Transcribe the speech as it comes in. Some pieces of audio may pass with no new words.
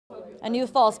A new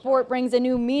fall sport brings a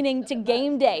new meaning to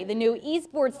game day. The new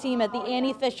esports team at the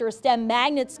Annie Fisher STEM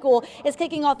Magnet School is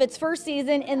kicking off its first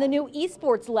season in the new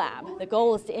esports lab. The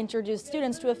goal is to introduce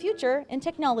students to a future in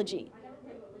technology.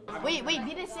 Wait,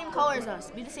 be the same color as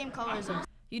us. Be the same color as us.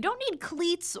 You don't need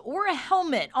cleats or a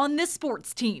helmet on this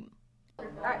sports team. All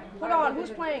right, hold on,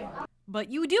 who's playing? But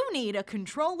you do need a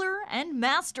controller and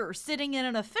master sitting in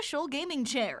an official gaming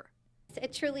chair.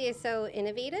 It truly is so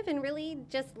innovative and really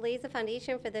just lays a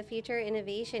foundation for the future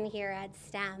innovation here at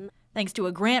STEM. Thanks to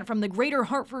a grant from the Greater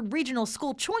Hartford Regional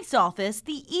School Choice Office,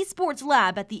 the esports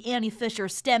lab at the Annie Fisher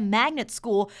STEM Magnet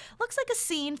School looks like a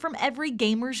scene from every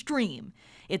gamer's dream.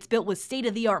 It's built with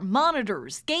state-of-the-art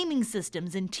monitors, gaming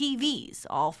systems, and TVs,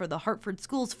 all for the Hartford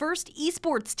School's first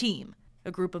esports team.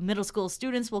 A group of middle school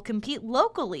students will compete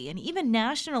locally and even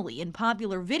nationally in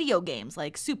popular video games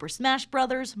like Super Smash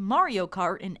Bros., Mario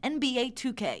Kart, and NBA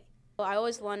 2K. I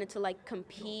always wanted to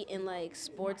compete in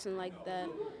sports and that.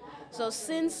 So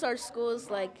since our schools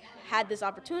had this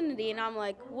opportunity, and I'm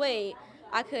like, wait,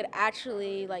 I could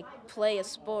actually play a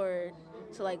sport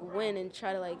to win and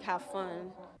try to have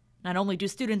fun. Not only do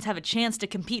students have a chance to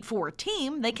compete for a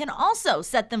team, they can also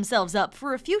set themselves up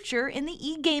for a future in the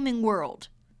e-gaming world.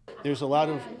 There's a lot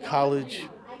of college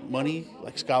money,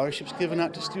 like scholarships given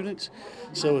out to students.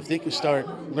 So if they can start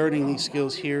learning these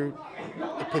skills here,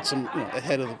 it puts them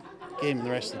ahead of the game and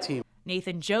the rest of the team.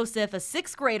 Nathan Joseph, a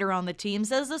sixth grader on the team,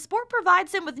 says the sport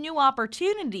provides him with new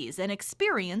opportunities and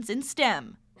experience in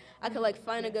STEM. I could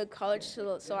find a good college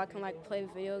so I can play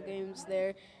video games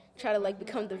there, try to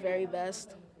become the very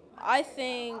best. I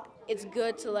think it's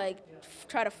good to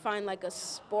try to find a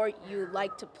sport you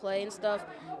like to play and stuff,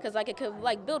 because it could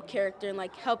build character and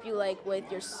help you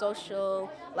with your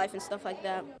social life and stuff like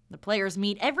that. The players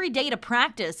meet every day to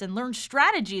practice and learn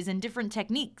strategies and different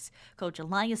techniques. Coach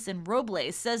Eliason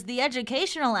Robles says the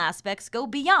educational aspects go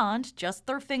beyond just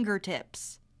their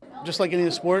fingertips. Just like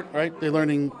any sport, right? They're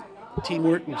learning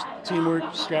teamwork,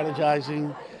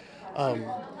 strategizing.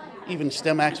 Even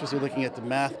STEM aspects, they're looking at the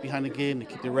math behind the game, to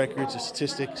keep the records, the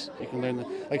statistics. You can learn,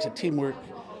 like I said, teamwork,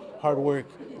 hard work,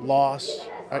 loss,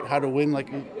 right? How to win like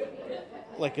an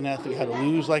athlete, how to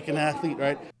lose like an athlete,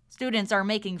 right? Students are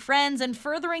making friends and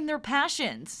furthering their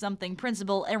passions, something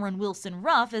Principal Erin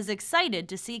Wilson-Ruff is excited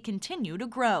to see continue to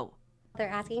grow. They're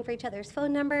asking for each other's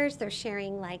phone numbers, they're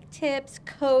sharing tips,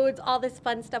 codes, all this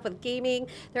fun stuff with gaming.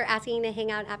 They're asking to hang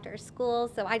out after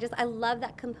school, so I love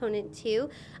that component too.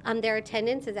 Their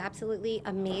attendance is absolutely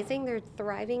amazing. They're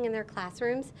thriving in their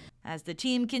classrooms. As the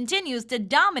team continues to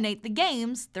dominate the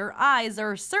games, their eyes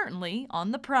are certainly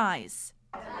on the prize.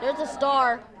 There's a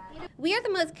star. We are the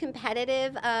most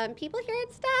competitive people here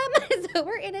at STEM, so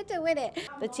we're in it to win it.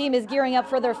 The team is gearing up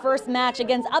for their first match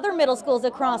against other middle schools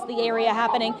across the area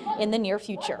happening in the near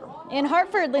future. In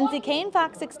Hartford, Lindsay Kane,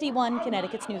 Fox 61,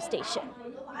 Connecticut's news station.